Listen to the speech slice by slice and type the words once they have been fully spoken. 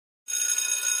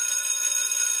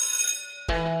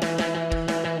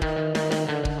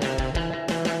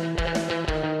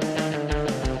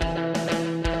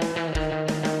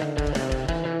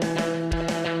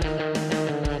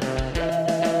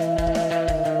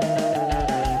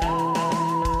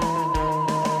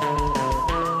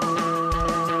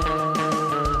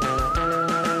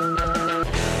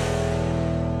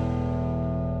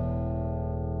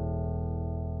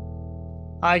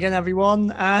Hi again,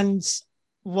 everyone, and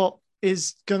what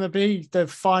is going to be the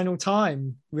final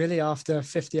time, really, after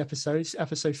 50 episodes,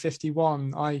 episode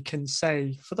 51, I can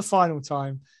say for the final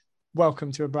time,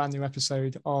 welcome to a brand new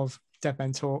episode of Dead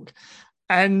Men Talk.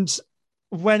 And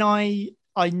when I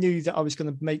knew that I was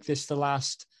going to make this the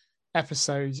last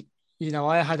episode,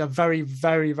 I had a very,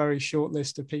 very, very short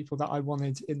list of people that I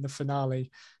wanted in the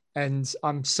finale. And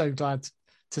I'm so glad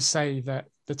to say that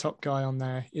the top guy on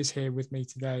there is here with me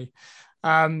today.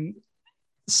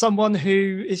 Someone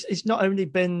who is not only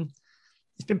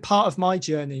he's been part of my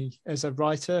journey as a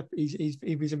writer.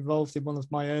 He was involved in one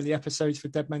of my early episodes for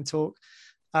Dead Men Talk.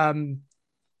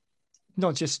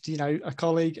 Not just a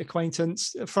colleague,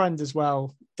 acquaintance, a friend as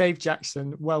well. Dave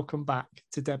Jackson, welcome back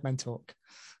to Dead Men Talk.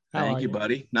 Thank you,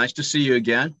 buddy. Nice to see you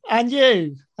again. And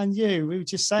you. We were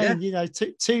just saying,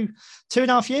 two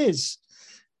and a half years.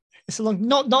 It's a long.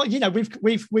 Not.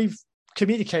 We've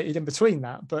communicated in between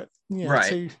that, but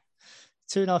right.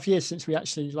 Two and a half years since we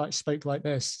actually spoke like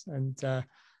this, and a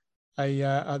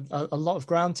lot of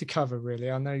ground to cover, really.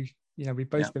 I know we've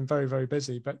both been very, very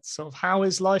busy, but sort of how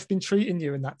has life been treating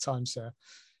you in that time, sir?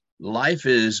 Life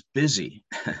is busy.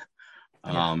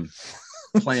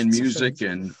 Playing music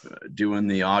and doing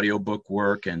the audiobook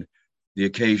work and the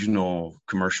occasional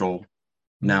commercial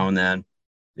now and then.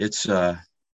 It's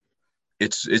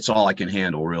all I can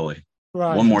handle, really.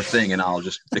 Right. One more thing and I'll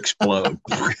just explode.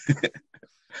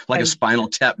 Like a Spinal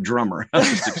Tap drummer. I'll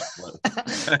just explode.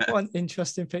 What an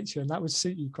interesting picture, and that would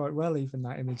suit you quite well, even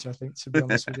that image, I think, to be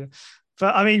honest with you.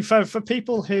 But I mean, for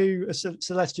people who, so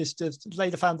let's just lay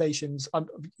the foundations.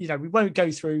 We won't go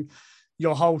through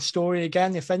your whole story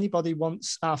again. If anybody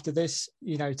wants after this,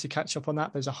 to catch up on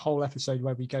that, there's a whole episode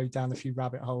where we go down a few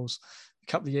rabbit holes a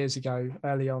couple of years ago,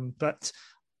 early on. But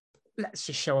let's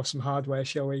just show off some hardware,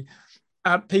 shall we?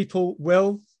 People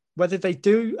will, whether they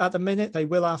do at the minute, they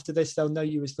will after this, they'll know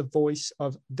you as the voice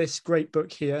of this great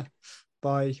book here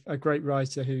by a great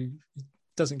writer who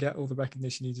doesn't get all the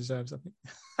recognition he deserves, I think.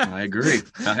 I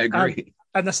agree.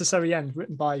 Unnecessary End,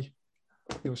 written by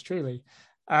yours truly.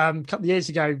 A couple of years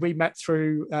ago, we met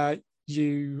through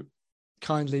you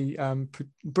kindly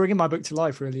bringing my book to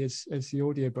life, really, as the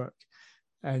audiobook.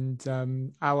 And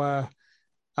our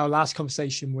last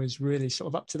conversation was really sort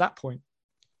of up to that point.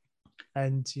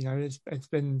 And it's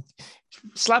been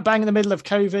slap bang in the middle of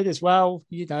COVID as well,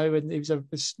 and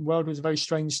this world was a very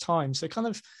strange time. So kind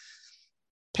of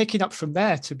picking up from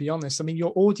there, to be honest, I mean,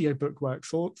 your audiobook work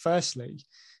firstly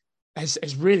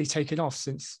has really taken off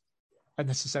since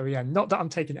Unnecessary End. Not that I'm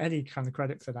taking any kind of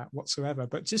credit for that whatsoever,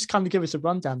 but just kind of give us a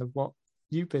rundown of what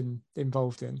you've been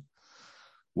involved in.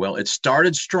 Well, it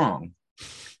started strong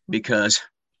because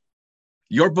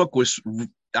your book was,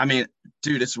 I mean,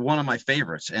 dude, it's one of my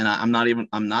favorites, and I'm not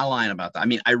lying about that. I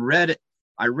mean, I read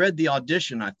the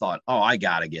audition. I thought, oh, I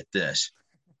got to get this.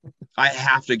 I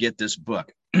have to get this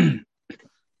book. And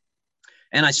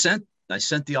I sent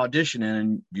the audition in,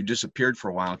 and you disappeared for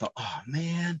a while. I thought, oh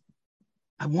man,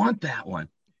 I want that one.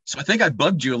 So I think I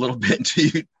bugged you a little bit until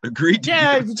you agreed.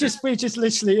 We just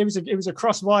literally, it was a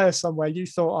cross wire somewhere. You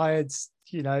thought I had,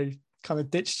 kind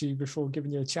of ditched you before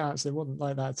giving you a chance. It wasn't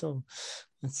like that at all.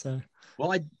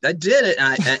 Well, I did it.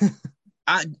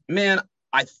 And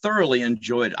I thoroughly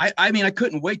enjoyed it. I mean, I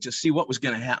couldn't wait to see what was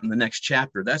going to happen the next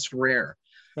chapter. That's rare,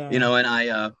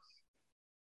 and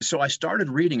so I started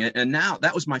reading it, and now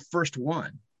that was my first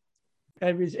one.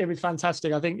 It was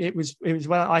fantastic. I think it was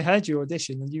when I heard your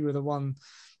audition, and you were the one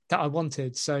that I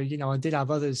wanted. So, I did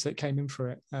have others that came in for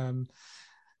it.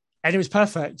 And it was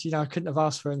perfect. I couldn't have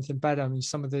asked for anything better. I mean,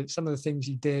 some of the things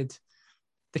you did,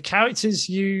 the characters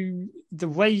the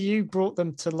way you brought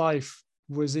them to life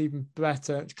was even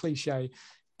better, cliche,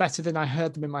 better than I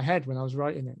heard them in my head when I was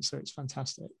writing it. So it's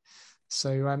fantastic.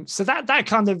 So that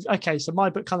kind of, okay, so my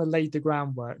book kind of laid the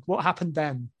groundwork. What happened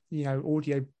then?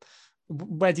 Audio,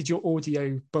 where did your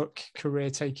audio book career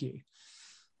take you?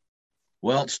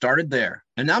 Well, it started there.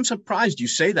 And I'm surprised you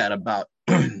say that about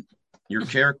your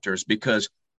characters, because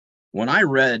when I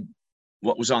read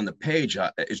what was on the page,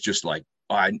 it's just like,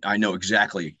 I know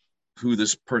exactly who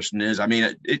this person is. I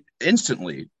mean, it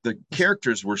instantly, the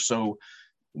characters were so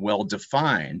well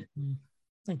defined.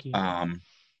 Thank you.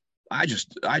 I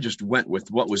just went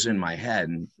with what was in my head,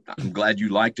 and I'm glad you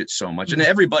liked it so much. And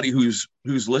everybody who's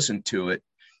listened to it,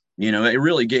 it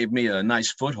really gave me a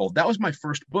nice foothold. That was my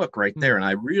first book right there.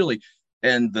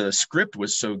 And the script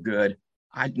was so good.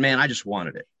 I just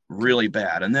wanted it really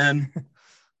bad. And then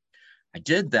I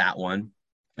did that one,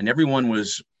 and everyone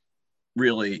was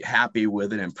really happy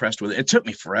with it, impressed with it. It took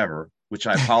me forever, which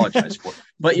I apologize for.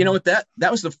 But you know what, that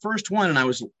was the first one, and I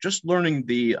was just learning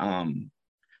the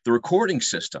the recording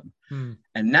system. Hmm.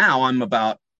 And now I'm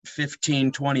about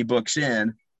 15, 20 books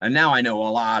in, and now I know a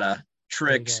lot of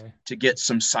tricks to get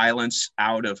some silence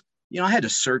out of, I had to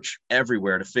search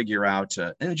everywhere to figure out,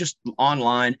 and just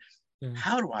online,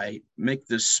 how do I make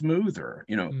this smoother?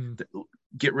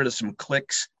 Get rid of some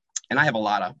clicks. And I have a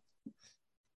lot of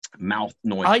mouth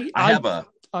noise.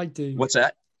 I do. What's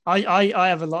that? I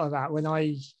have a lot of that when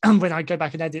I go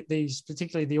back and edit these,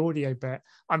 particularly the audio bit.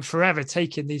 I'm forever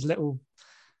taking these little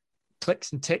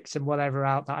clicks and ticks and whatever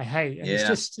out that I hate, and it's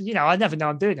just I never know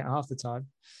I'm doing it half the time.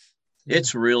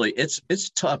 It's really it's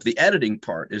tough. The editing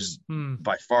part is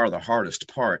by far the hardest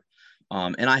part,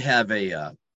 and I have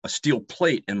a steel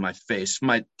plate in my face.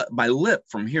 My lip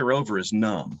from here over is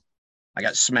numb. I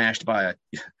got smashed by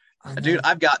dude.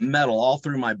 I've got metal all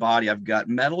through my body. I've got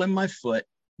metal in my foot,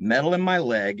 metal in my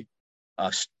leg,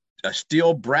 a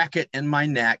steel bracket in my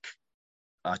neck,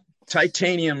 a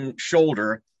titanium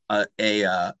shoulder,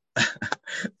 a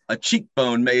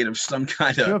cheekbone made of some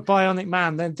kind of. You're a bionic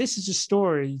man. Then this is a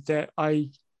story that I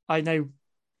know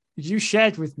you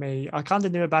shared with me. I kind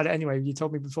of knew about it anyway. You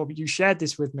told me before, but you shared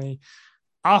this with me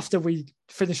after we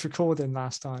finished recording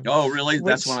last time. Oh, really?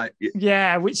 That's when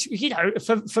which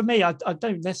for me, I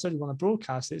don't necessarily want to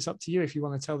broadcast it. It's up to you if you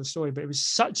want to tell the story. But it was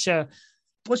such a.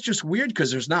 Well, it's just weird because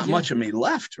there's not much of me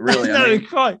left, really. No,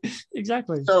 quite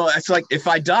exactly. So it's like if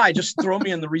I die, just throw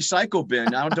me in the recycle bin.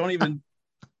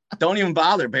 Don't even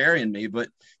bother burying me. But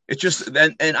it's just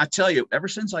and I tell you, ever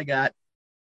since I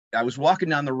was walking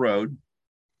down the road,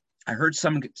 I heard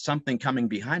something coming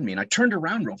behind me, and I turned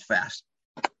around real fast,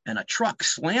 and a truck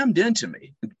slammed into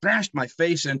me and bashed my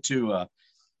face into a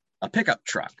pickup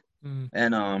truck,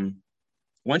 and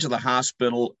went to the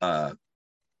hospital.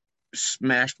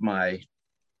 Smashed my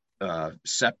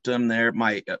septum there,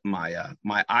 my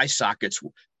eye sockets.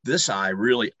 This eye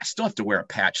I still have to wear a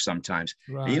patch sometimes.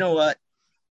 Right. And you know what?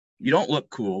 You don't look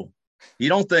cool. You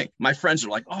don't think. My friends are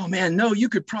like, "Oh man, no, you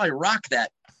could probably rock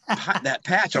that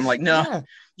patch." I'm like, "No,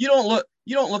 you don't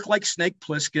look like Snake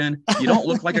Plissken. You don't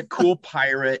look like a cool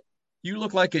pirate. You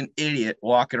look like an idiot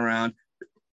walking around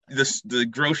the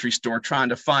grocery store trying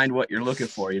to find what you're looking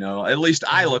for. At least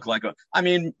I look like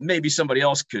maybe somebody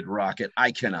else could rock it.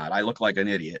 I cannot. I look like an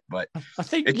idiot, but I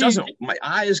think it doesn't. My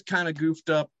eye is kind of goofed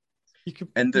up,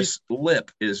 and this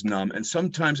lip is numb. And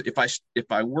sometimes if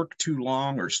I work too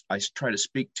long or I try to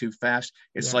speak too fast,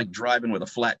 it's like driving with a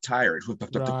flat tire.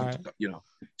 Right.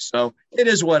 So it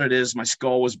is what it is. My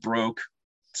skull was broke.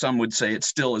 Some would say it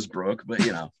still is broke, but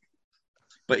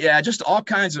But yeah, just all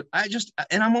kinds of.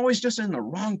 And I'm always just in the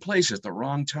wrong place at the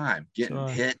wrong time, getting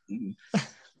hit.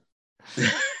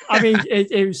 I mean,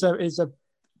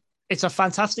 it's a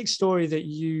fantastic story that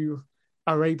you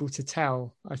are able to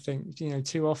tell. I think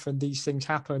too often these things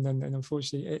happen, and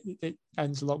unfortunately it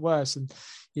ends a lot worse. And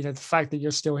the fact that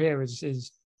you're still here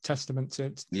is testament to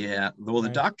it. Yeah, well, the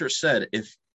doctor said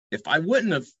if I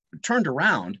wouldn't have turned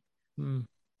around.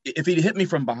 If he'd hit me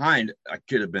from behind, I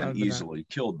could have been easily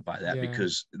killed by that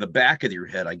because the back of your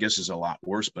head, I guess, is a lot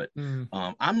worse. But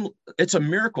it's a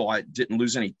miracle I didn't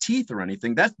lose any teeth or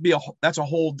anything. That's a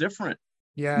whole different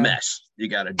mess you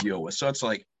got to deal with. So it's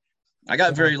like I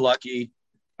got very lucky,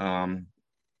 and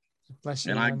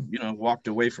I walked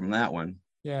away from that one.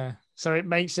 Yeah. So it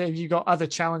makes it. You got other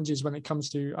challenges when it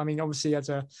comes to. I mean, obviously, as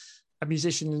a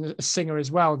musician and a singer as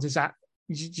well, does that?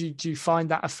 Do you find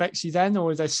that affects you then,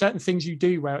 or are there certain things you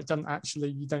do where it doesn't actually,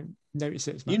 you don't notice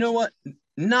it as much? You know what?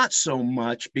 Not so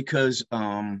much because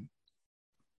the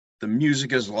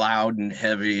music is loud and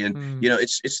heavy, and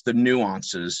it's the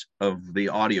nuances of the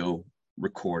audio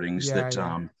recordings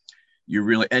you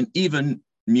really, and even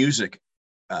music,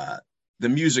 the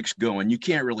music's going. You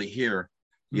can't really hear,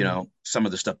 some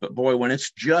of the stuff. But boy, when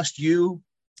it's just you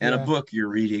and a book you're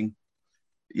reading,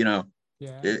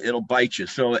 it'll bite you.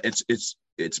 So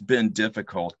it's been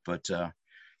difficult, but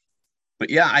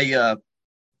yeah,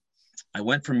 I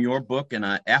went from your book, and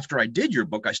after I did your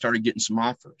book, I started getting some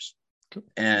offers,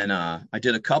 and I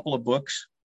did a couple of books,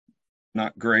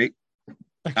 not great.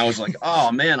 I was like,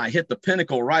 oh man, I hit the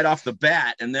pinnacle right off the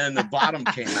bat, and then the bottom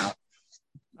came out.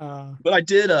 But I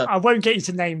did. I won't get you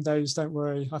to name those. Don't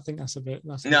worry. I think that's a bit.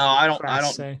 No, I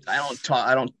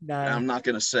don't. I'm not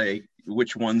going to say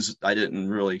which ones I didn't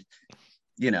really.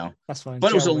 That's fine.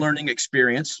 But it was a learning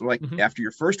experience. Like after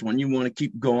your first one, you want to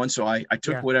keep going. So I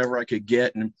took whatever I could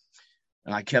get, and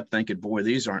I kept thinking, boy,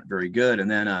 these aren't very good. And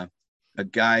then a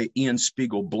guy, Ian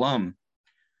Spiegel Blum,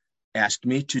 asked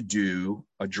me to do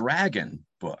a dragon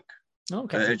book.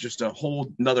 Okay. Just a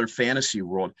whole another fantasy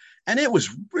world. And it was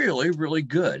really, really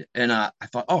good. And I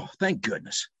thought, oh, thank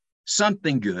goodness,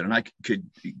 something good. And I could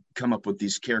come up with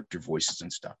these character voices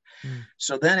and stuff.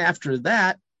 So then after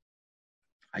that,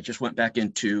 I just went back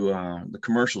into the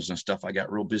commercials and stuff. I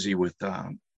got real busy with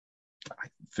a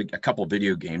couple of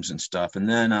video games and stuff. And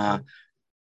then I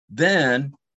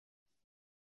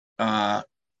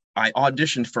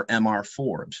auditioned for M.R.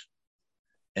 Forbes.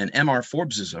 And M.R.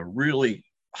 Forbes is a really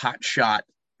hot shot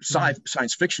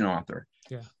science fiction author.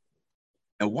 Yeah.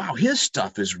 And wow, his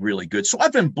stuff is really good. So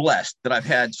I've been blessed that I've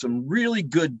had some really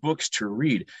good books to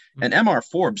read. And M.R.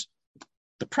 Forbes,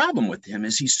 the problem with him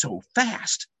is he's so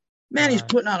fast. Man, he's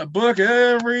putting out a book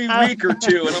every week or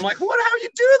two. And I'm like, how do you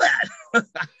do that?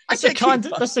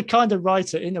 That's the kind of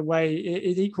writer, in a way,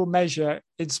 in equal measure,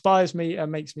 inspires me and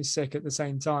makes me sick at the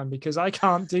same time, because I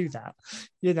can't do that.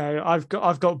 You know, I've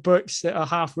got books that are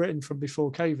half written from before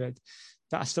COVID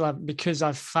that I still haven't, because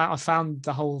I found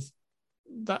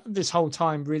this whole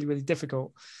time really, really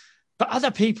difficult. But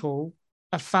other people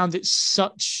have found it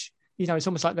such, you know, it's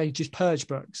almost like they just purge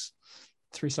books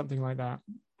through something like that.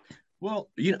 Well,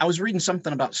 I was reading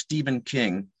something about Stephen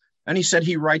King, and he said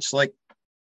he writes like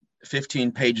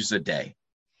 15 pages a day,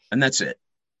 and that's it.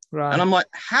 Right. And I'm like,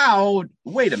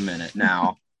 wait a minute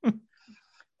now. And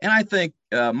I think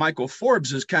Michael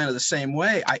Forbes is kind of the same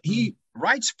way. He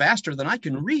writes faster than I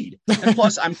can read. And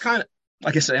plus, I'm kind of,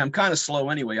 like I say, I'm kind of slow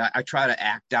anyway. I try to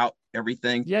act out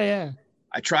everything. Yeah.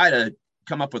 I try to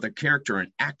come up with a character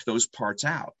and act those parts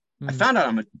out. I found out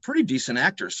I'm a pretty decent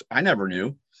actor. So I never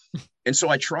knew. And so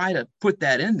I try to put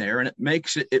that in there, and it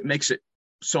makes it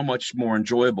so much more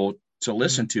enjoyable to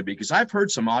listen to, because I've heard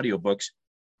some audiobooks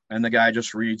and the guy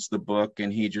just reads the book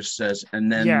and he just says,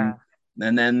 and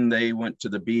then they went to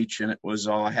the beach and it was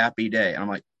all a happy day. And I'm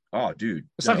like, oh, dude,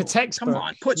 it's like a textbook. Come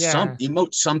on,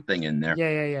 emote something in there.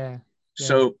 Yeah.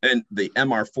 So, and the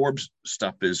M.R. Forbes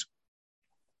stuff is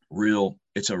real.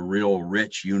 It's a real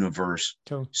rich universe.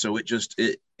 Cool. So it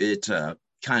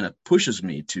kind of pushes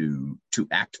me to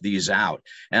act these out.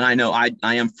 And I know I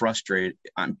am frustrated.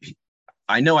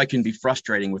 I know I can be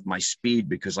frustrating with my speed,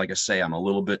 because like I say, I'm a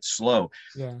little bit slow.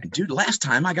 Yeah. And dude, last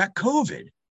time I got COVID.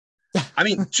 I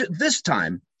mean, this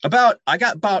time I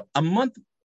got about a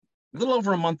little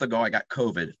over a month ago, I got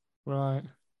COVID. Right.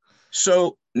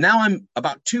 So now I'm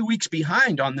about 2 weeks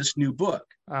behind on this new book.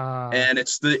 And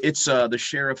it's the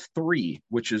Sheriff 3,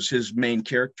 which is his main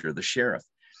character, the sheriff.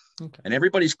 Okay. And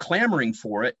everybody's clamoring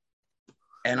for it.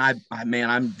 And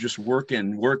I'm just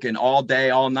working all day,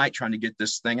 all night trying to get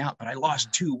this thing out. But I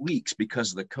lost 2 weeks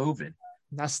because of the COVID.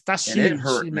 That's and huge. It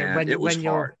hurt, man. It was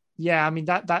hard. Yeah, I mean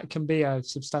that can be a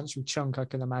substantial chunk. I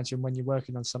can imagine when you're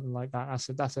working on something like that.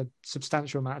 That's a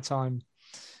substantial amount of time.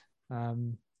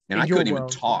 And I couldn't even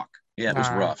talk. Yeah, it was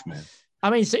rough, man.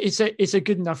 I mean, it's a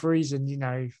good enough reason, you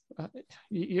know.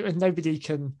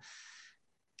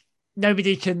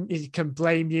 Nobody can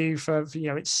blame you for, you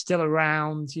know, it's still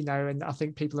around, you know, and I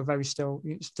think people are still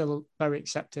very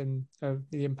accepting of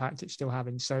the impact it's still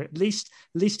having. So at least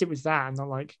it was that, and not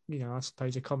like, you know, I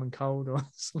suppose a common cold or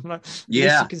something like that. You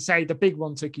can say the big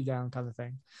one took you down, kind of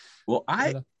thing. Well,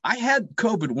 I had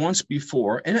COVID once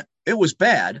before, and it was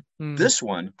bad. This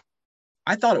one,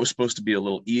 I thought it was supposed to be a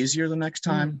little easier the next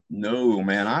time. No,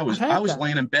 man, I was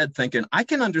laying in bed thinking, I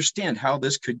can understand how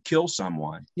this could kill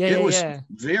someone. It was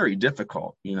very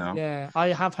difficult, you know. Yeah, I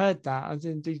have heard that.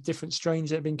 The different strains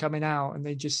that have been coming out, and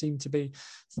they just seem to be,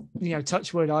 you know,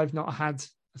 touch wood, I've not had,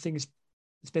 I think it's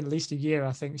been at least a year,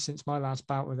 I think, since my last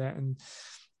bout with it. And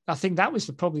I think that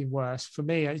was probably worse for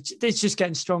me. It's just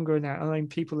getting stronger now. I mean,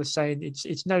 people are saying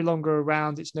it's no longer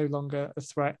around. It's no longer a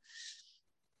threat.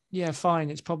 Yeah, fine.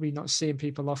 It's probably not seeing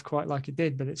people off quite like it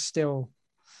did, but it's still,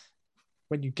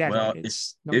 when you get it,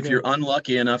 it's not if good. You're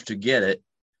unlucky enough to get it,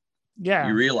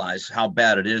 you realize how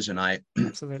bad it is. And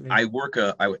absolutely. I work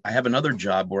I have another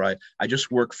job where I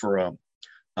just work for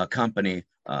a company.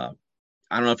 I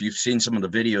don't know if you've seen some of the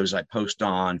videos I post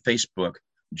on Facebook.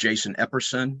 Jason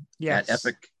Epperson at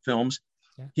Epic Films.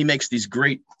 Yeah. He makes these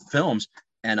great films,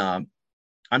 and I'm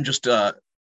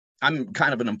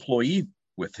kind of an employee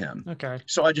with him. Okay.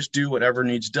 So I just do whatever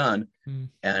needs done.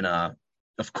 And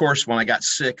of course, when I got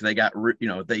sick, they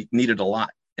needed a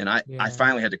lot. And I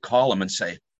finally had to call him and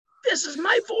say, this is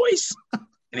my voice.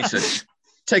 And he said,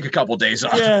 take a couple of days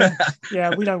off.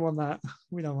 Yeah, we don't want that.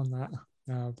 We don't want that.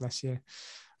 Oh, bless you.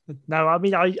 No, I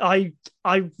mean, I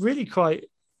really quite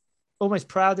almost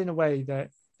proud in a way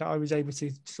that I was able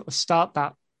to sort of start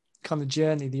that kind of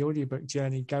journey, the audiobook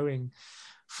journey, going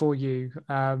for you.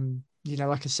 You know,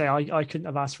 like I say, I couldn't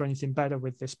have asked for anything better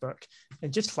with this book.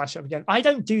 And just flash up again, I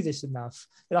don't do this enough.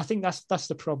 And I think that's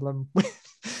the problem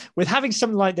with having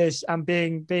something like this and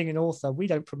being an author. We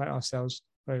don't promote ourselves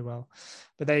very well.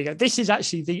 But there you go. This is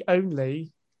actually the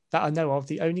only that I know of,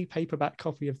 the only paperback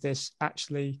copy of this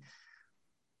actually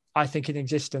I think, in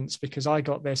existence, because I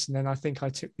got this, and then I think I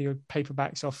took the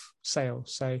paperbacks off sale.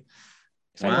 So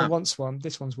if anyone wants one,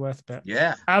 this one's worth a bit.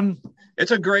 Yeah.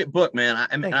 It's a great book, man.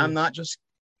 I'm not just,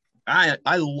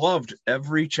 I loved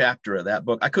every chapter of that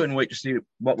book. I couldn't wait to see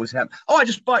what was happening. Oh, I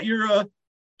just bought your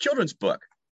children's book.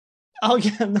 Oh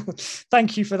yeah, no,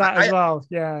 thank you for that as well.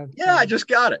 Yeah. Yeah, I just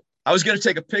got it. I was going to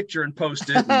take a picture and post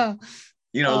it. And,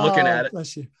 looking at it.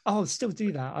 Bless you. Oh, still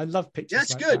do that. I love pictures. Yeah,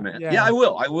 it's like good, that. Man. Yeah, I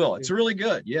will. It's really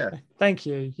good. Yeah. Thank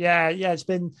you. Yeah. It's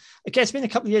been a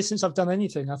couple of years since I've done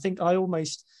anything. I think I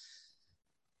was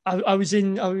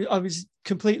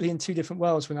completely in two different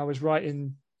worlds when I was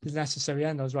writing The Necessary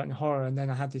End. I was writing horror, and then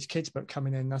I had this kids book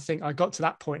coming in. And I think I got to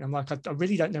that point. I'm like, I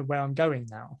really don't know where I'm going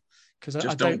now. Because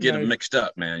I don't get them mixed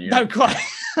up, man. No, quite.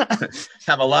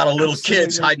 Have a lot of little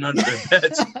kids hiding under their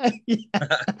beds.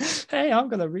 Hey, I'm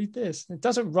going to read this. It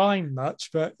doesn't rhyme much,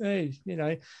 but hey,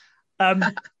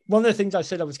 one of the things I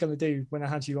said I was going to do when I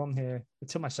had you on here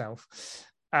to myself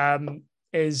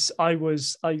is I've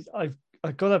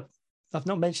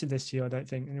not mentioned this to you, I don't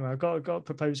think. Anyway, I've got a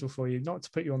proposal for you, not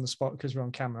to put you on the spot because we're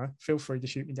on camera. Feel free to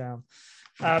shoot me down.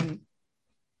 I've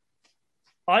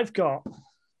got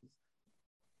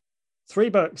 3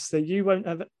 books that you won't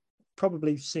have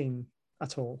probably seen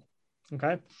at all.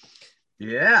 Okay.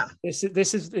 Yeah. This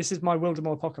is my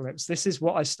Wildemore Apocalypse. This is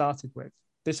what I started with.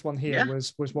 This one here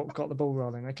was what got the ball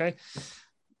rolling. Okay.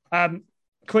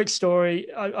 Quick story.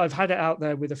 I've had it out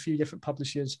there with a few different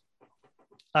publishers.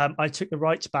 I took the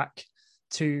rights back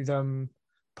to them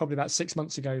probably about 6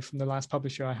 months ago from the last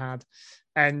publisher I had.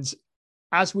 And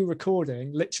as we're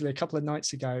recording, literally a couple of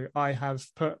nights ago, I have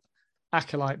put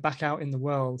Acolyte back out in the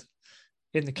world,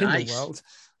 in the Kindle world.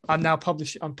 I'm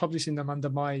publishing them under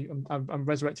I'm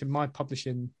resurrecting my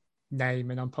publishing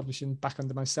name, and I'm publishing back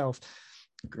under myself.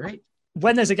 Great.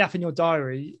 When there's a gap in your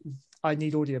diary, I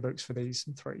need audiobooks for these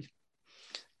 3.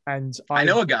 And I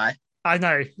know a guy. I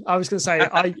know. I was going to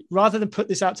say, rather than put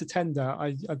this out to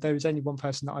tender, there was only one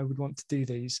person that I would want to do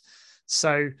these.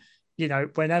 So,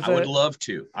 whenever I would love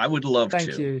to.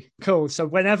 Thank you. Cool. So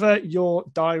whenever your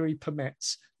diary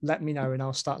permits, let me know and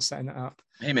I'll start setting it up.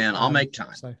 Hey man, I'll make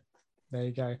time. So there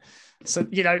you go. So,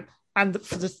 and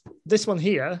for this one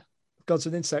here, Gods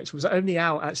and Insects, was only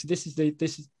out. Actually, this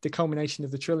is the culmination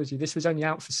of the trilogy. This was only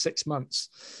out for 6 months.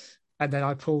 And then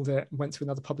I pulled it, went to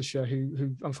another publisher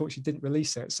who unfortunately didn't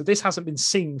release it. So this hasn't been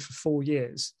seen for 4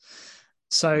 years.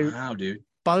 So wow, dude.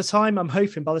 By the time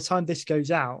this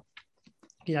goes out,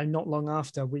 not long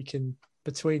after,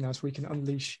 between us, we can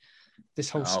unleash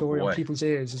this whole story on people's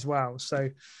ears as well.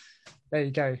 So there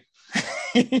you go.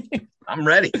 I'm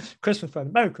ready. Christmas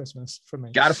present. Merry Christmas from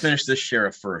me. Got to finish this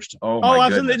sheriff first. Oh my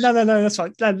absolutely. goodness. No, that's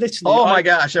right. No, literally. Oh my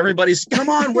gosh. Everybody's, come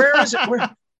on. Where is it?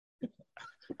 Where?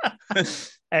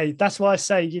 Hey, that's why I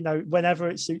say, whenever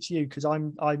it suits you, because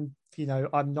I'm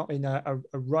not in a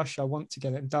rush. I want to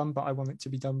get it done, but I want it to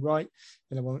be done right,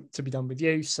 and I want it to be done with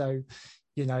you. So,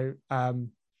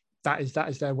 that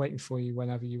is there waiting for you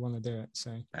whenever you want to do it.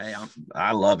 So, hey,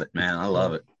 I love it, man. I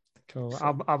love it. Cool.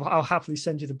 I'll happily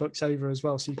send you the books over as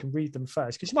well, so you can read them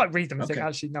first, because you might read them and think,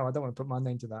 actually, no, I don't want to put my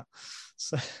name to that.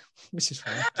 So, which is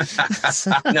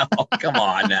fine. No, come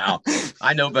on now.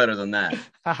 I know better than that.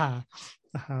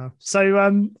 So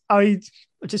I'm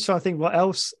just trying to think what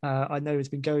else I know has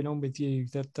been going on with you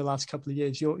the last couple of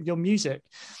years. Your music,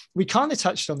 we kind of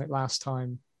touched on it last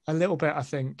time a little bit, I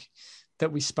think,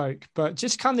 that we spoke, but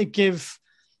just kind of give,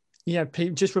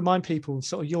 just remind people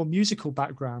sort of your musical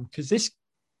background, because this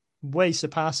way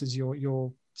surpasses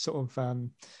your sort of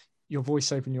your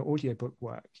voiceover and your audiobook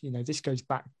work. This goes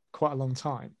back quite a long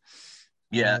time.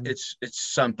 Yeah, it's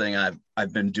something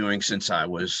I've been doing since I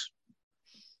was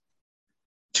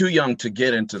too young to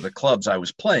get into the clubs I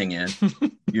was playing in.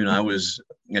 I was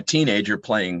a teenager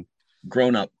playing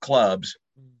grown-up clubs.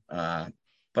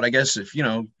 But I guess if,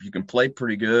 you can play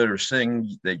pretty good or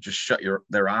sing, they just shut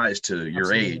their eyes to your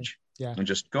Absolutely. Age. Yeah. And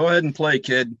just go ahead and play,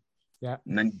 kid. Yeah.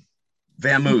 And then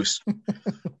vamoose.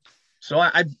 So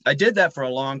I did that for a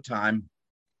long time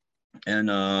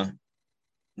and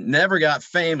never got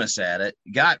famous at it.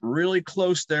 Got really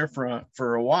close there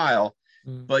for a while,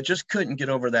 but just couldn't get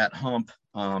over that hump.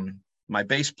 My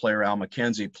bass player, Al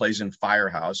McKenzie, plays in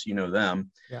Firehouse. You know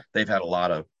them. Yeah. They've had a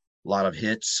lot of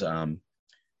hits. And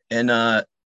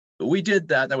we did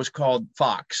that. That was called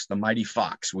Fox, the Mighty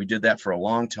Fox. We did that for a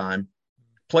long time.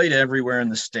 Played everywhere in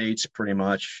the States, pretty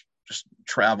much. Just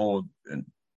traveled and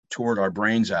toured our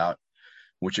brains out,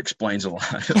 which explains a lot.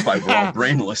 That's why we're all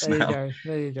brainless now.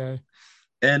 There you go.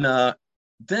 And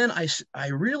then I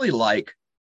really like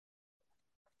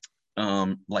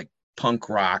punk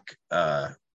rock,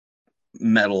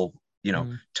 metal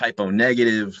Typo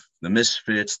Negative, the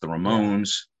Misfits, the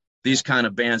Ramones, these kind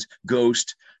of bands,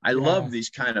 Ghost. I love these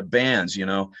kind of bands,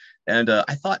 and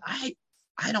I thought I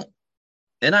don't,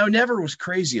 and I never was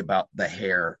crazy about the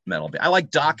hair metal. I like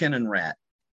Dokken and Rat.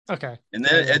 Okay. And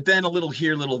then a little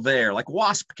here, little there. Like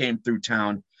Wasp came through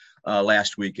town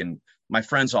last week, and my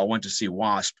friends all went to see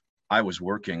Wasp. I was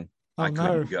working. I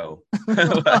couldn't go.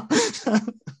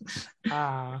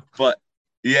 But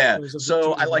yeah,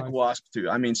 so I like Wasp too.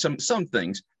 I mean, some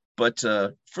things, but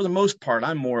for the most part,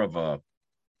 I'm more of a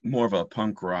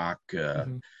punk rock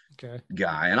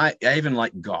guy, and I even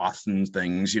like goth and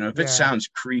things. If it sounds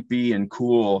creepy and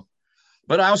cool,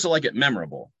 but I also like it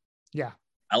memorable. Yeah,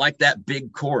 I like that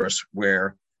big chorus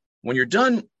where when you're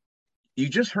done, you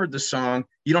just heard the song.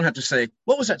 You don't have to say,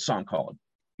 what was that song called?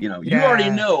 You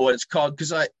already know what it's called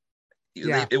because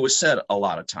it was said a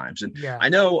lot of times. And I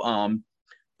know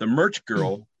the merch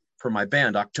girl for my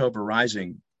band, October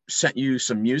Rising, sent you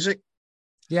some music.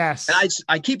 Yes. And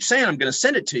I keep saying I'm going to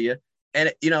send it to you.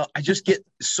 And, I just get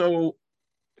so,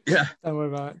 Don't worry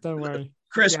about it. Don't worry.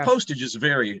 Chris, postage is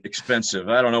very expensive.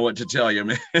 I don't know what to tell you,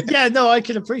 man. Yeah, no, I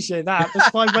can appreciate that. That's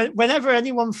fine. Whenever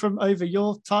anyone from over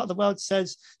your part of the world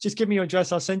says, just give me your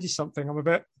address, I'll send you something, I'm a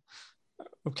bit,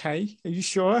 okay, are you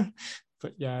sure?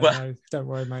 But no, don't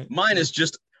worry, mate. Mine is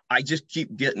just, I just keep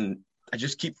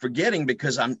forgetting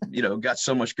because I'm, got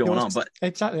so much going on. But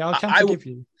exactly, I can't forgive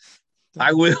you.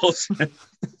 I will.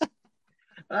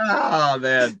 Oh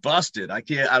man, busted. I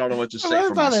don't know what to say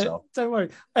for myself. Don't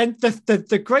worry. And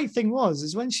the great thing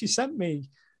is when she sent me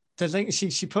the link,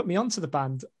 she put me onto the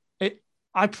band. It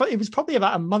was probably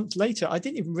about a month later. I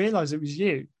didn't even realize it was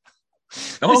you.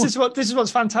 Oh. This is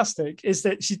what's fantastic is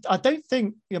that I don't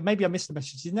think, maybe I missed the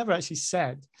message. She never actually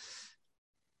said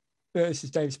this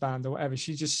is Dave's band or whatever.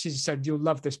 She just said, you'll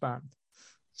love this band.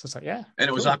 So it's like, yeah. And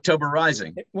it was October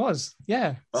Rising. It was,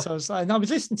 yeah. Oh. So I was like, and I was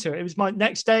listening to it. It was my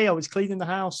next day. I was cleaning the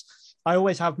house. I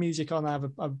always have music on. I have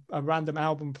a random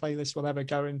album playlist, whatever,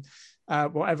 going,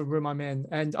 whatever room I'm in.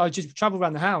 And I just travel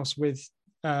around the house with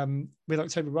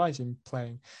October Rising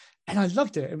playing. And I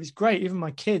loved it. It was great. Even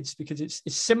my kids, because it's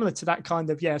similar to that kind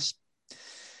of,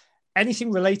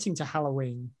 anything relating to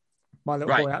Halloween, my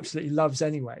little boy absolutely loves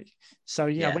anyway. So,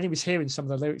 when he was hearing some of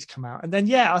the lyrics come out. And then,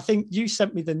 I think you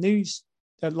sent me the news,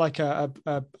 like an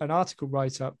article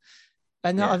write-up.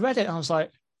 And I read it and I was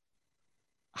like,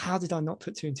 how did I not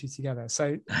put two and two together?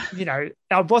 So,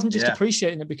 I wasn't just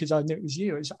appreciating it because I knew it was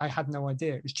you. I had no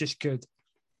idea. It was just good.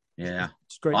 Yeah.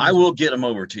 It's great. Well, I will get them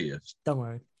over to you. Don't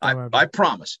worry. I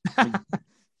promise.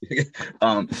 You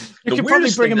could probably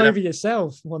bring them over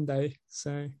yourself one day.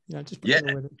 So, just put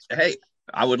them with it. Hey,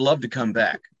 I would love to come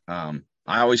back. I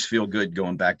always feel good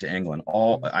going back to England.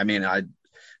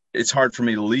 It's hard for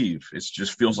me to leave. It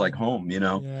just feels like home,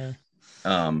 Yeah.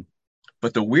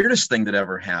 But the weirdest thing that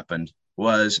ever happened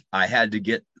was I had to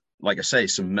get, like I say,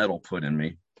 some metal put in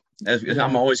me.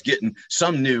 I'm always getting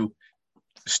some new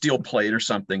steel plate or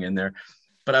something in there.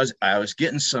 But I was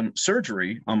getting some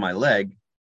surgery on my leg,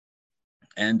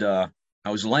 and I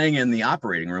was laying in the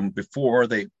operating room before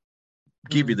they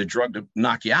give you the drug to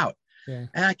knock you out. Yeah.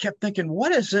 And I kept thinking,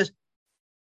 what is this?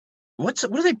 What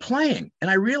are they playing? And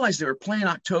I realized they were playing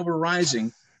October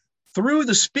Rising through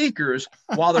the speakers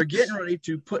while they're getting ready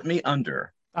to put me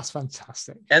under. That's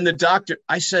fantastic. And the doctor,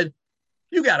 I said,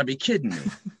 you got to be kidding me.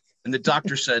 And the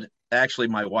doctor said, actually,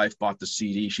 my wife bought the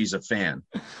CD. She's a fan.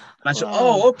 And I said,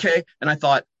 oh, okay. And I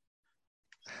thought,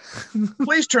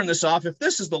 please turn this off. If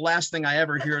this is the last thing I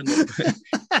ever hear,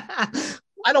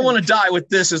 I don't want to die with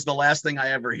this as the last thing I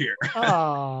ever hear.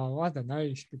 Oh, I don't know.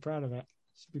 You should be proud of it.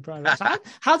 So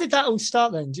how did that all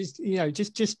start then? Just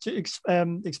to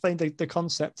explain the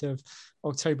concept of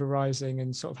October Rising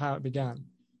and sort of how it began.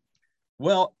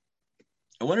 Well,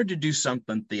 I wanted to do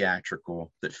something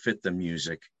theatrical that fit the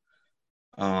music.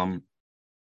 And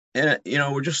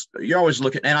you're always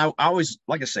looking, and I always,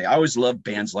 like I say, I always love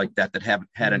bands like that have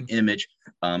had an image.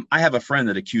 I have a friend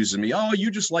that accuses me, oh, you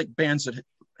just like bands that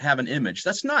have an image.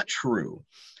 That's not true.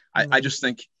 I just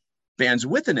think bands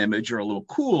with an image are a little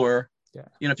cooler.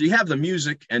 Yeah. If you have the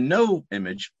music and no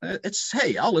image,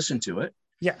 hey, I'll listen to it.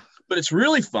 Yeah. But it's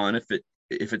really fun if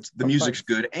it's the music's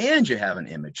good and you have an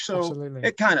image. So absolutely.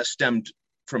 It kind of stemmed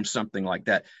from something like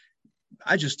that.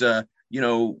 I just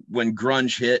when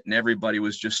grunge hit and everybody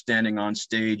was just standing on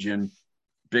stage in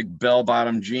big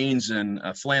bell-bottom jeans and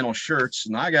flannel shirts,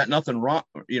 and I got nothing wrong,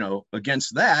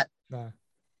 against that. No.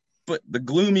 But the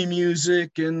gloomy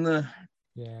music and the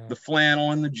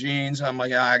flannel and the jeans, I'm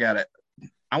like,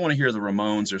 I want to hear the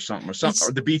Ramones or something,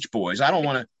 or the Beach Boys. I don't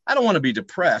want to be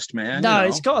depressed, man. No,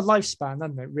 it's got a lifespan,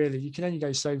 doesn't it? Really, you can only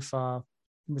go so far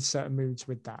with certain moods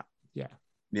with that. Yeah.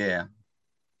 Yeah.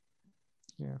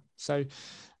 Yeah. So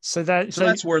that So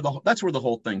that's where the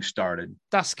whole thing started.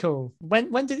 that's cool.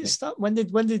 When did it start? When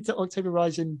did the October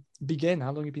Rising begin?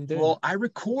 How long have you been doing Well, it? I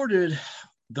recorded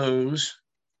those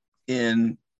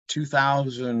in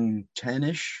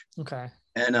 2010-ish, Okay.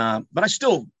 and but I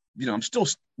still, I'm still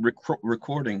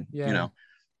recording, Yeah.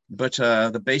 but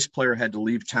the bass player had to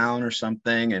leave town or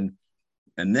something, and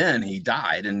then he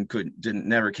died and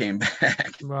never came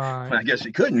back. Right. I guess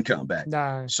he couldn't come back.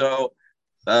 No. So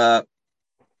uh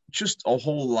just a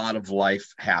whole lot of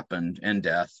life happened and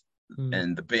death, Mm.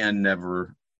 and the band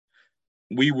never,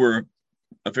 we were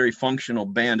a very functional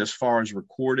band as far as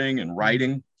recording and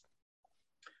writing,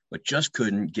 but just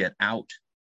couldn't get out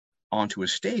onto a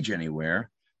stage anywhere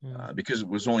Yeah. because it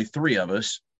was only three of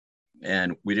us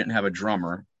and we didn't have a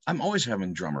drummer. I'm always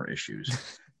having drummer issues.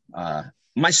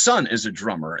 My son is a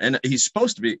drummer, and he's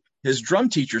supposed to be. His drum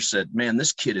teacher said, "Man,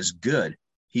 this kid is good.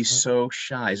 He's so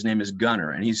shy." His name is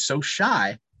Gunner, and he's so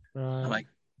shy. Right. I'm like,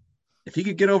 if he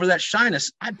could get over that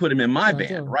shyness, I'd put him in my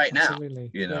band Ideal. right Absolutely.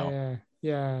 now.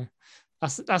 Yeah.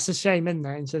 That's a shame, isn't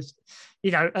it? It's just,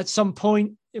 at some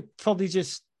point, it probably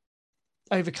just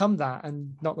overcome that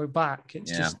and not go back.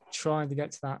 It's just trying to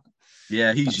get to that.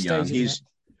 Yeah, he's young. Stage,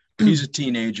 he's a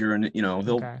teenager, and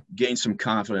he'll gain some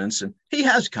confidence, and he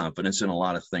has confidence in a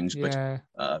lot of things, but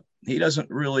he doesn't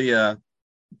really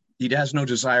he has no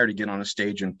desire to get on a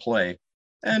stage and play.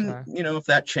 And if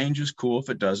that changes, cool. If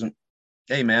it doesn't,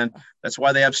 hey man, that's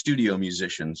why they have studio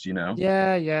musicians.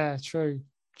 Yeah, true.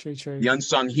 The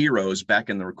unsung heroes back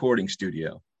in the recording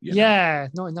studio.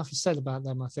 Not enough is said about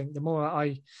them. I think the more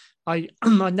I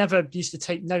never used to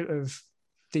take note of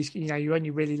these. You only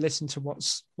really listen to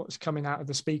what's coming out of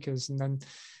the speakers, and then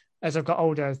as I've got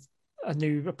older, a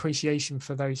new appreciation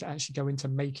for those that actually go into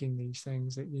making these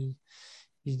things that you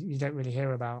don't really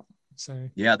hear about. So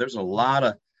yeah, there's a lot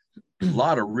of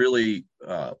really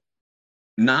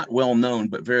not well known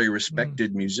but very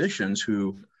respected musicians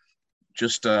who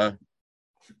just they're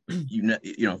in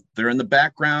the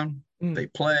background. They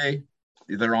play.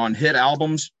 They're on hit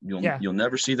albums. You'll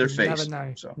never see their face. Never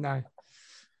know. So. No.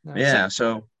 Yeah.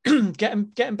 So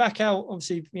getting back out.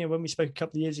 Obviously, when we spoke a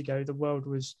couple of years ago, the world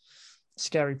was a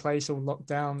scary place, all locked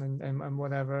down and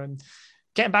whatever. And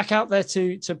getting back out there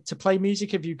to play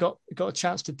music. Have you got a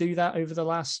chance to do that over the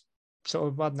last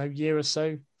sort of year or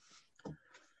so?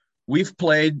 We've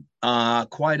played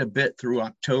quite a bit through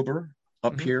October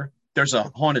up here. There's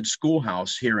a haunted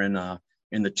schoolhouse here in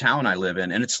the town I live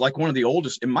in, and it's like one of the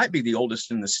oldest. It might be the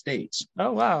oldest in the States.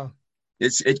 Oh wow!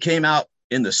 It came out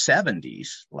in the 70s,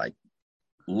 like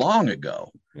long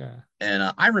ago. Yeah.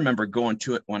 And I remember going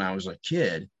to it when I was a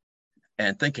kid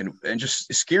and thinking, and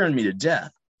just scaring me to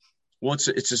death. Well, it's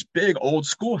this big old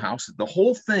schoolhouse. The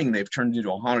whole thing they've turned into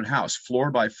a haunted house,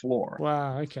 floor by floor.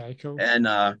 Wow. Okay. Cool.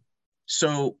 And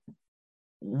so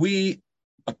we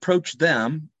approached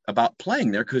them about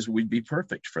playing there because we'd be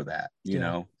perfect for that.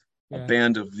 A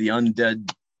band of the undead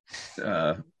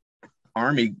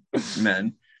army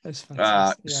men.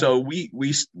 So we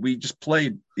just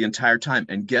played the entire time,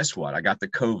 and guess what? I got the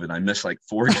COVID. I missed like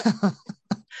 4 days.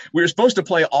 We were supposed to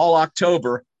play all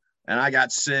October, and I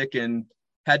got sick and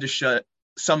had to shut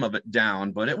some of it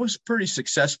down, but it was pretty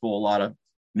successful. A lot of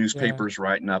newspapers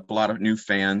writing up, a lot of new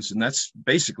fans, and that's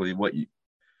basically what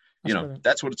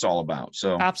that's what it's all about.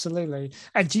 So absolutely.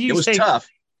 And it was tough,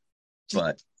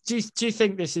 but do you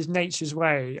think this is nature's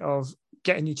way of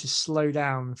getting you to slow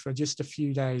down for just a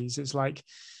few days? It's like,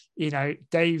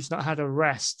 Dave's not had a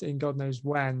rest in God knows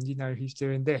when. He's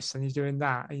doing this and he's doing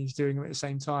that and he's doing them at the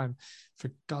same time.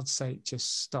 For God's sake,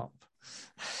 just stop.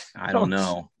 I don't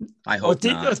know. I hope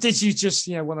not. Or did you just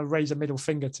want to raise a middle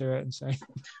finger to it and say?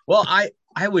 Well, I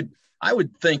would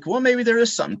think, well, maybe there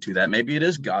is something to that. Maybe it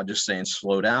is God just saying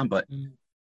slow down. But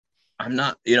I'm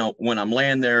not. When I'm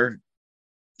laying there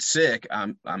sick,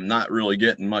 I'm not really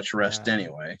getting much rest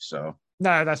anyway. So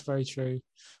no, that's very true.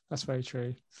 That's very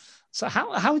true. So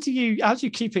how do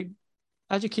you keep it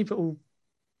all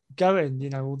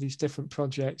going? All these different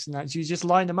projects and that. Do you just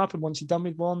line them up, and once you're done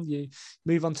with one, you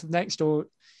move on to the next, or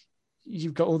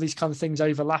you've got all these kind of things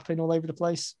overlapping all over the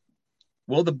place?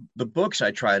 Well, the books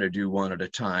I try to do one at a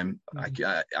time.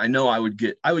 I know I would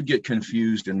get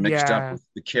confused and mixed up with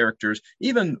the characters.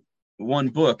 Even one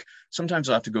book, sometimes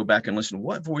I'll have to go back and listen.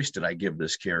 What voice did I give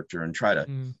this character, and try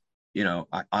to,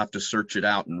 I have to search it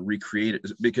out and recreate it,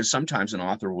 because sometimes an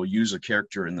author will use a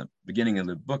character in the beginning of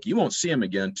the book. You won't see him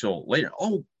again until later.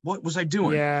 Oh, what was I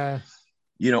doing? Yeah.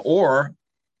 Or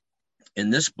in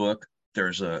this book,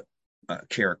 there's a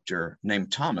character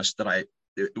named Thomas that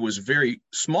it was a very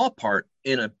small part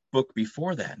in a book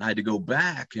before that. And I had to go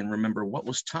back and remember what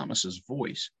was Thomas's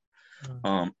voice.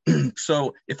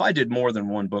 So if I did more than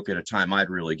one book at a time, I'd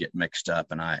really get mixed up,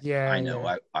 and I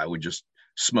know I would just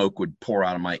smoke would pour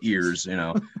out of my ears,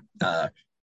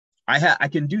 I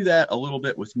can do that a little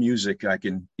bit with music. I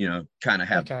can, kind of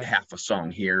have half a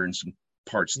song here and some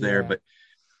parts there, but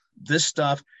this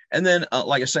stuff. And then,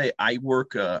 like I say, I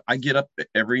get up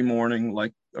every morning,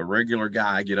 like a regular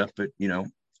guy. I get up at,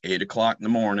 8:00 in the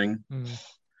morning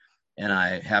and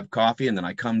I have coffee, and then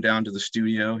I come down to the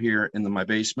studio here in my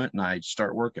basement and I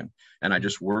start working, and I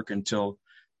just work until,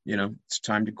 it's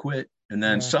time to quit. And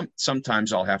then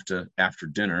sometimes I'll have to, after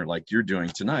dinner, like you're doing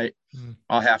tonight,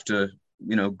 I'll have to,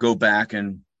 go back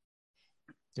and,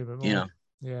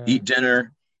 eat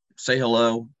dinner, say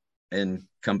hello, and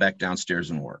come back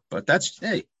downstairs and work. But that's,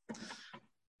 hey,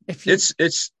 it's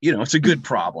a good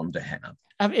problem to have.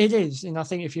 It is. And I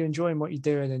think if you're enjoying what you're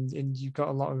doing and you've got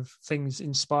a lot of things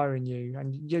inspiring you,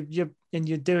 and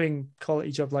you're doing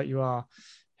quality job like you are,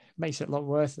 it makes it a lot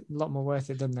more worth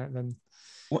it, doesn't it?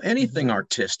 Well, anything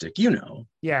artistic, you're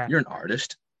an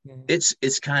artist. Yeah.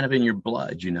 It's kind of in your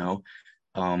blood,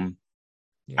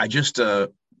 I just,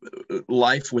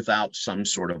 life without some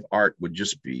sort of art would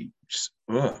just be,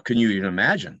 can you even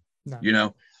imagine?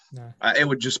 No. It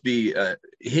would just be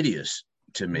hideous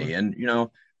to me. And,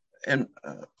 and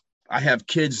I have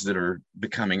kids that are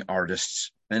becoming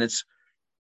artists, and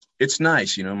it's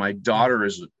nice. My daughter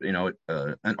is,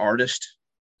 an artist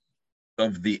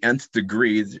of the nth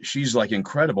degree. She's like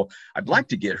incredible. I'd like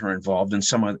to get her involved in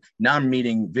now I'm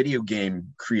meeting video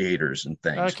game creators and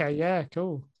things. Okay. Yeah.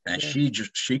 Cool. And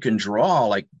she can draw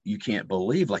like you can't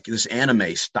believe, like this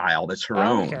anime style that's her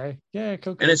own. Okay. Yeah,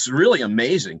 cool. And it's really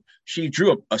amazing. She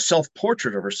drew a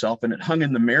self-portrait of herself, and it hung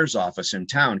in the mayor's office in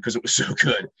town because it was so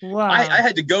good. Wow. I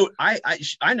had to go.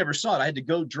 I never saw it. I had to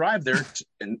go drive there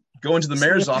and go into the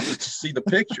mayor's office to see the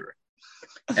picture.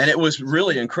 And it was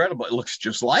really incredible. It looks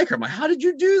just like her. I'm like, how did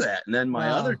you do that? And then my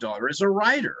other daughter is a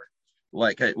writer,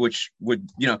 which would,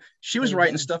 she was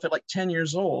writing stuff at like 10 year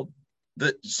old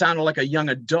that sounded like a young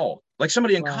adult, like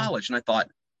somebody in college. And I thought,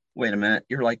 wait a minute,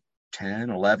 you're like 10,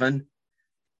 11.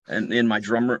 And my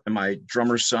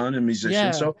drummer's son and musician.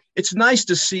 Yeah. So it's nice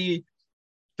to see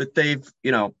that they've,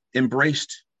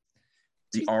 embraced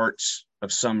the arts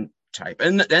of some type,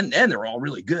 and they're all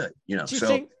really good,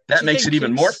 so that makes it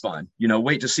even more fun,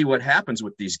 wait to see what happens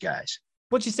with these guys.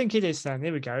 What do you think it is then?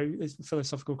 Here we go. It's a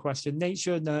philosophical question.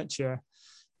 Nature, nurture,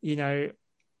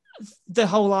 the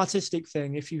whole artistic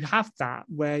thing. If you have that,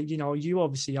 where, you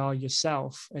obviously are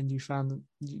yourself and you found that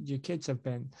your kids have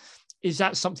been, is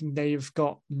that something they've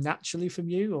got naturally from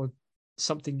you, or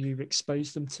something you've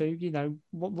exposed them to?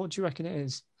 What do you reckon it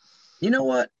is? You know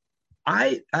what?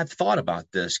 I've thought about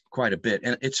this quite a bit,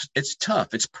 and it's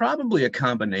tough. It's probably a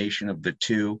combination of the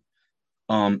two.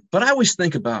 But I always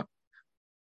think about,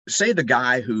 say, the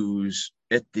guy who's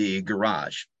at the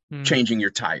garage changing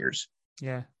your tires.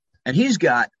 Yeah. And he's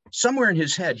got somewhere in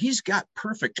his head, he's got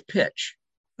perfect pitch,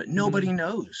 but nobody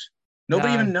knows.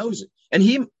 Nobody even knows it. And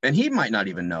he might not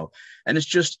even know. And it's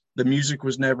just the music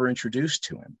was never introduced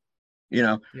to him.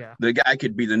 The guy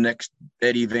could be the next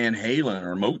Eddie Van Halen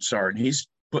or Mozart, and he's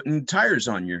putting tires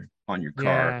on your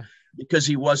car because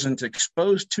he wasn't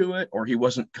exposed to it, or he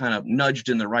wasn't kind of nudged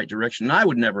in the right direction. And I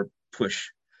would never push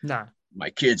my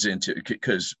kids into it,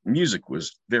 because music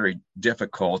was very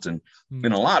difficult, and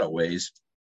in a lot of ways,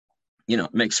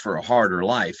 it makes for a harder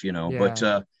life, but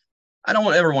I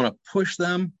don't ever want to push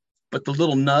them, but the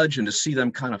little nudge and to see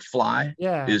them kind of fly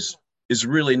is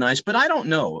really nice. But I don't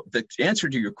know. The answer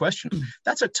to your question,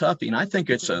 that's a toughie. And I think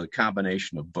it's a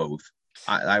combination of both.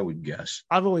 I would guess.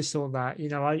 I've always thought that,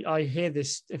 I hear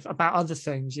this about other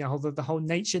things, the whole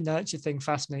nature nurture thing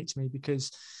fascinates me,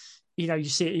 because, you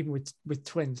see it even with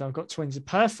twins. I've got twins, a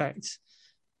perfect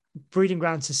breeding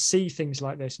ground to see things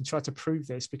like this and try to prove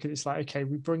this, because it's like, okay,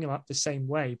 we bring them up the same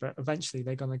way, but eventually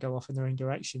they're going to go off in their own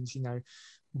directions.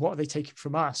 What are they taking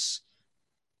from us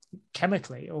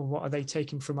chemically, or what are they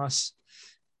taking from us,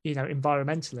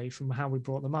 environmentally, from how we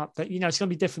brought them up? That, it's going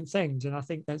to be different things. And I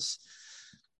think that's,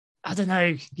 I don't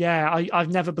know. Yeah,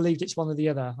 I've never believed it's one or the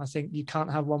other. I think you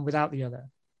can't have one without the other,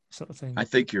 sort of thing. I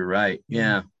think you're right.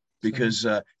 Yeah, because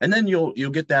and then you'll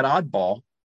get that oddball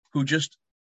who just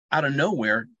out of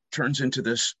nowhere turns into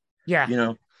this.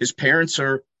 Yeah, his parents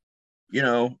are,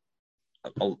 a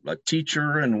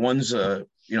teacher, and one's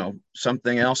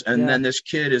something else, and then this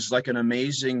kid is like an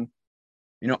amazing,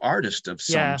 artist of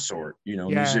some sort,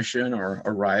 musician or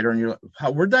a writer, and you're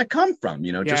like, where'd that come from?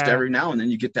 Just every now and then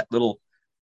you get that little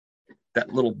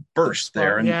burst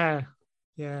there, and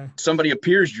somebody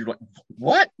appears, you're like,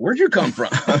 what? Where'd you come from?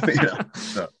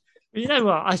 So You know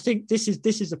what? I think this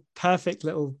is a perfect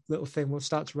little thing. We'll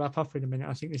start to wrap up in a minute.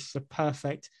 I think this is a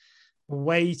perfect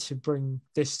way to bring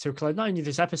this to a close. Not only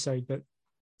this episode, but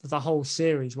the whole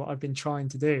series. What I've been trying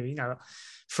to do.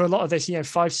 For a lot of this,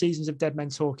 5 seasons of Dead Men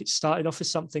Talk. It started off as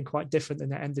something quite different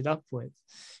than it ended up with.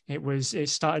 It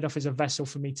started off as a vessel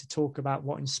for me to talk about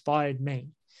what inspired me.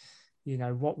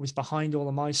 What was behind all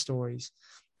of my stories,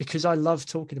 because I love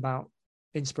talking about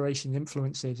inspiration,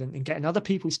 influences, and getting other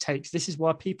people's takes. This is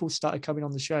why people started coming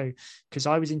on the show, because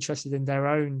I was interested in their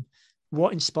own,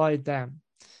 what inspired them.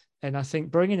 And I think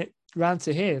bringing it round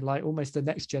to here, like almost the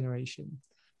next generation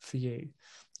for you,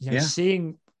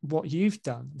 seeing what you've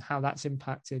done and how that's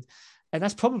impacted. And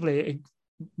that's probably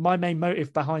my main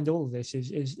motive behind all of this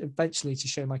is eventually to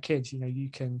show my kids, you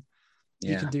can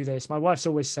do this. My wife's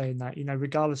always saying that,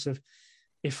 regardless of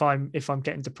if I'm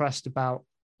getting depressed about,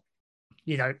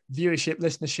 viewership,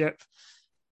 listenership,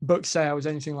 book sales,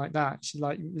 anything like that. She's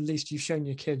like, at least you've shown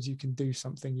your kids you can do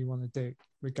something you want to do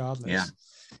regardless. Yeah.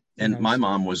 And my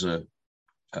mom was a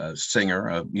singer,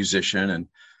 a musician, and,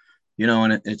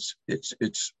 and it's,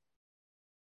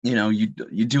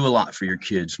 you do a lot for your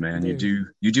kids, man. You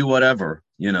do whatever,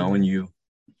 and you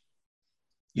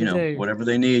whatever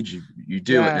they need, you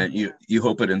do it, and you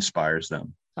hope it inspires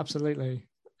them. Absolutely.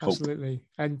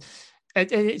 And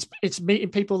it's meeting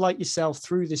people like yourself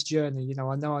through this journey.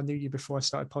 I know I knew you before I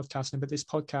started podcasting, but this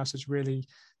podcast has really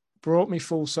brought me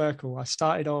full circle. I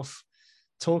started off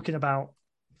talking about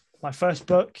my first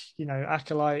book,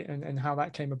 Acolyte, and how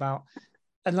that came about.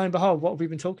 And lo and behold, what have we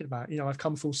been talking about? I've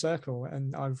come full circle,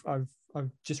 and I've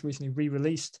just recently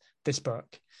re-released this book.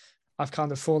 I've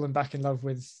kind of fallen back in love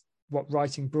with what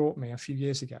writing brought me a few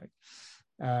years ago.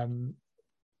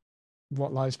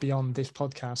 What lies beyond this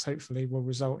podcast hopefully will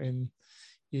result in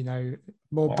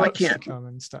more books to come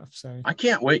and stuff. So I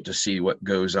can't wait to see what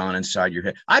goes on inside your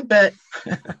head. I bet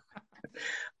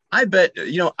I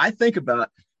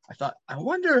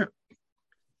wonder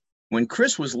when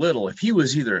Chris was little, if he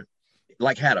was either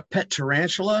like had a pet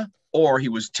tarantula or he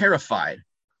was terrified.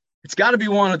 It's got to be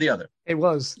one or the other. It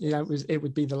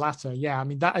would be the latter. Yeah. I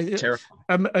mean, that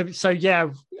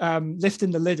terrifying.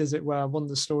 Lifting the lid, as it were, one of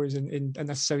the stories in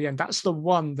Unnecessary End. That's the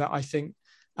one that I think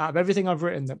out of everything I've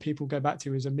written that people go back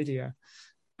to is Omidia.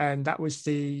 And that was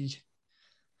the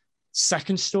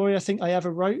second story I think I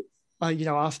ever wrote,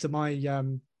 after my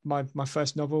my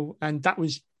first novel. And that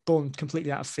was born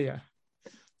completely out of fear.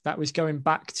 That was going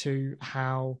back to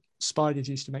how spiders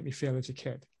used to make me feel as a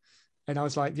kid. And I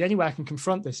was like, the only way I can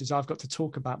confront this is I've got to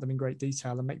talk about them in great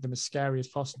detail and make them as scary as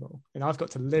possible. And I've got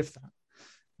to live that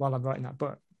while I'm writing that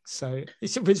book. So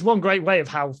it's one great way of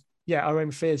how, our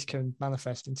own fears can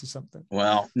manifest into something.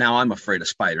 Well, now I'm afraid of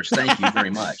spiders. Thank you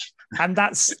very much. and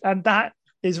that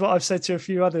is what I've said to a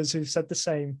few others who've said the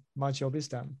same. My job is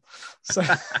done. So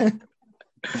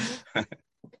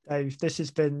Dave, this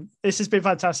has been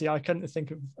fantastic. I couldn't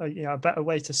think of a better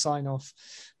way to sign off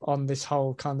on this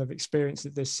whole kind of experience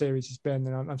that this series has been,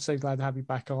 and I'm so glad to have you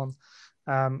back on.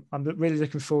 I'm really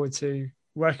looking forward to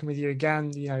working with you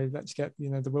again. Let's get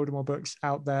the Wildermore books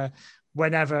out there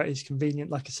whenever is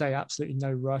convenient. Like I say, absolutely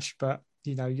no rush, but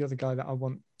you're the guy that I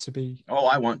want to be. Oh,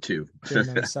 I want to.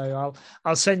 So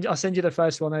I'll send you the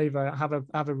first one over.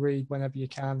 Have a read whenever you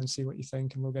can and see what you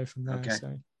think, and we'll go from there. Okay.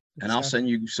 So. And I'll send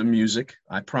you some music.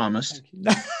 I promise.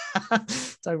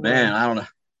 Don't Man, I don't know.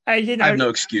 Hey, I have no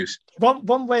excuse.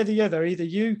 One way or the other, either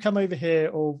you come over here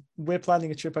or we're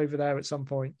planning a trip over there at some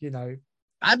point.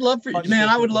 I'd love for you, man.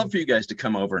 I would love for you guys to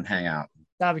come over and hang out.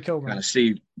 That'd be cool, man.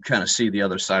 Kind of see the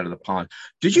other side of the pond.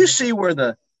 Did you see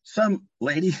where some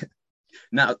lady?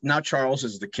 Now Charles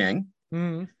is the king.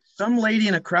 Mm. Some lady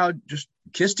in a crowd just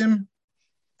kissed him.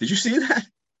 Did you see that?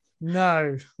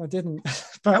 No, I didn't.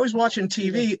 But I was watching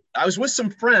TV. I was with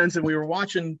some friends and we were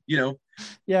watching,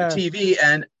 TV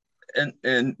and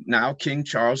now King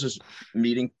Charles is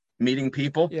meeting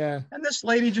people. Yeah. And this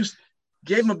lady just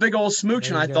gave him a big old smooch.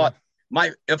 And I thought,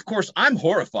 of course, I'm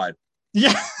horrified.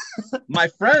 Yeah. My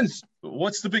friends,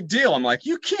 what's the big deal? I'm like,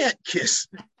 you can't kiss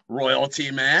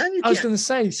royalty, man. I was going to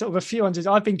say sort of a few hundred.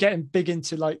 I've been getting big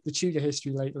into like the Tudor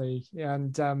history lately,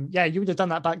 and you would have done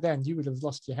that back then. You would have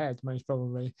lost your head most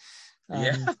probably.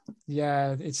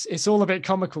 It's all a bit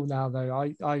comical now though.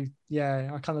 I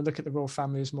kind of look at the royal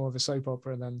family as more of a soap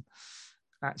opera than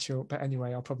actual. But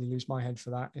anyway, I'll probably lose my head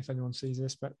for that if anyone sees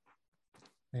this. But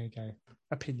there you go.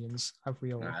 Opinions have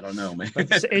we all? I don't know, man.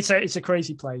 It's a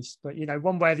crazy place. But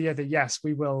one way or the other, yes,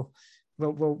 we will.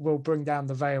 We'll bring down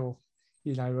the veil.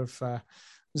 Of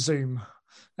Zoom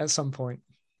at some point.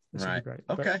 It's right. Great.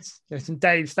 Okay. But,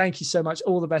 Dave, thank you so much.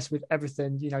 All the best with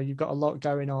everything. You've got a lot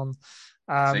going on.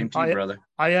 Same to you, brother.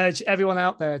 I urge everyone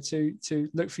out there to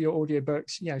look for your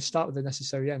audiobooks. You know, start with The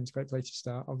Necessary End. Great place to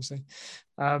start, obviously.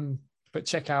 But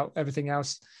check out everything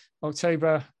else.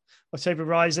 October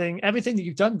Rising, everything that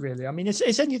you've done, really. I mean,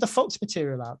 is any of the Fox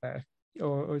material out there,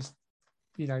 or is,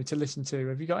 you know, to listen to?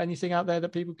 Have you got anything out there that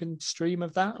people can stream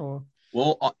of that? Or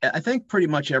well, I think pretty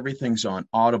much everything's on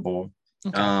Audible.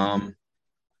 Okay.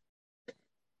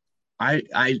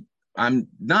 I'm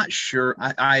not sure.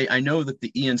 I know that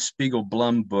the Ian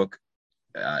Spiegel-Blum book,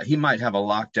 he might have a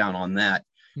lockdown on that,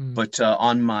 but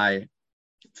on my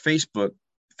Facebook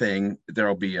thing,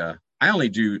 there'll be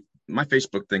my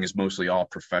Facebook thing is mostly all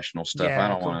professional stuff. Yeah, I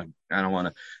don't want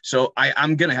to. So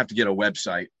I'm going to have to get a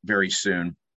website very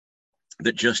soon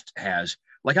that just has,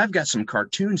 like, I've got some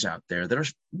cartoons out there that are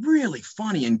really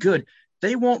funny and good.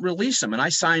 They won't release them. And I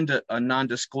signed a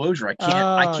non-disclosure.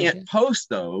 I can't post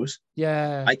those.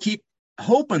 Yeah. I keep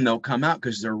hoping they'll come out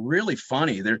because they're really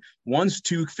funny. One's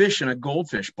two fish in a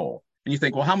goldfish bowl. And you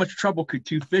think, well, how much trouble could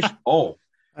two fish bowl?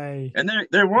 Hey, and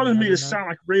they're wanting me to sound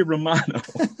like Ray Romano.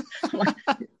 Like,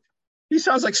 he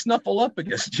sounds like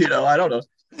Snuffleupagus, you know. I don't know.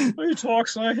 He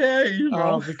talks like, hey, you know.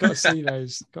 Oh, we've got to see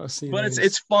those. But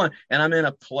it's fun. And I'm in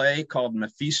a play called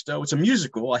Mephisto. It's a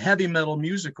musical, a heavy metal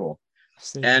musical.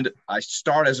 And I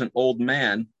start as an old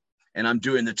man, and I'm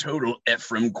doing the total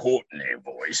Ephraim Courtney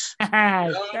voice.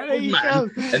 And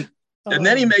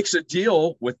then he makes a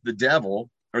deal with the devil,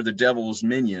 or the devil's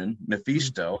minion,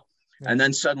 Mephisto. Yeah. And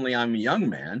then suddenly I'm a young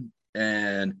man,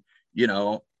 and, you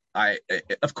know,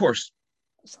 of course,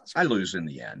 I lose in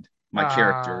the end. My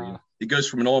character, you know, he goes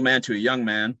from an old man to a young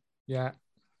man. Yeah.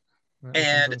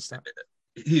 And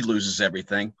he loses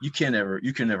everything. You can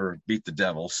never beat the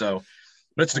devil. So,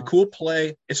 but it's a cool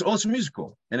play. It's a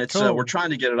musical, and it's cool. We're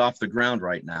trying to get it off the ground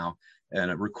right now,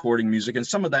 and recording music, and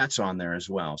some of that's on there as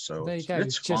well. So there you go.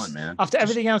 It's fun, man. After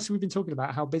everything else we've been talking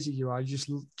about, how busy you are, you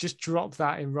just drop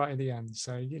that in right at the end.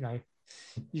 So, you know,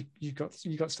 you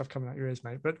got stuff coming out your ears,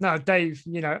 mate. But no, Dave,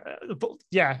 you know,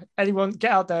 yeah, anyone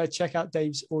get out there, check out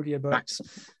Dave's audiobooks,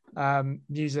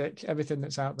 music, everything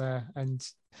that's out there. And,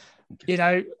 you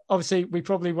know, obviously we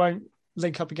probably won't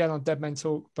link up again on Dead Men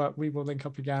Talk, but we will link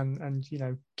up again, and, you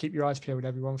know, keep your eyes peeled,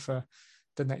 everyone, for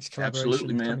the next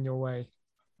collaboration coming your way.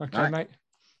 Okay, right, mate.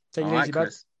 Take it easy, bud.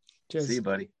 Cheers. See you,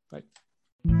 buddy. Bye.